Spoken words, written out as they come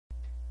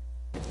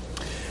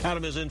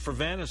Adam is in for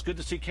Van. It's good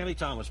to see Kenny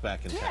Thomas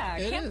back in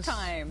town. Yeah, camp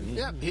time.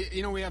 Yeah,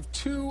 you know, we have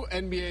two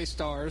NBA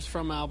stars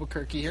from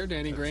Albuquerque here,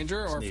 Danny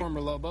Granger, our former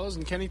Lobos,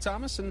 and Kenny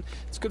Thomas, and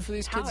it's good for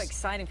these kids. How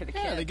exciting for the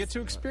kids. Yeah, they get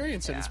to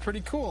experience it. It's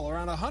pretty cool.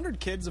 Around 100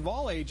 kids of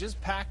all ages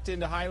packed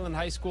into Highland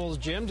High School's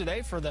gym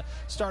today for the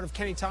start of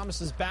Kenny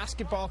Thomas's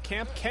basketball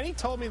camp. Kenny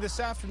told me this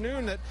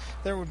afternoon that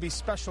there would be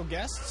special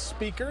guests,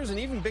 speakers, and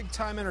even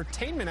big-time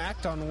entertainment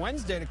act on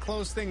Wednesday to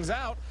close things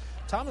out.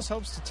 Thomas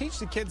hopes to teach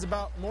the kids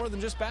about more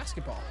than just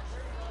basketball.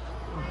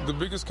 The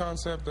biggest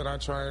concept that I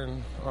try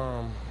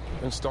and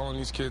install in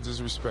these kids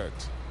is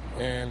respect.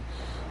 And,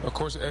 of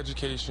course,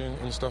 education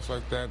and stuff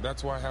like that.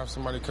 That's why I have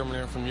somebody coming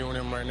in from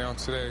UNM right now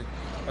today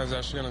that's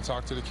actually going to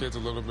talk to the kids a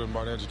little bit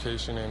about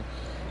education.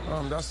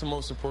 And that's the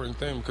most important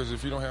thing, because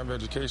if you don't have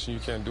education, you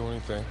can't do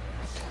anything.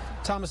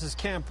 Thomas's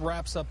camp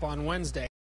wraps up on Wednesday.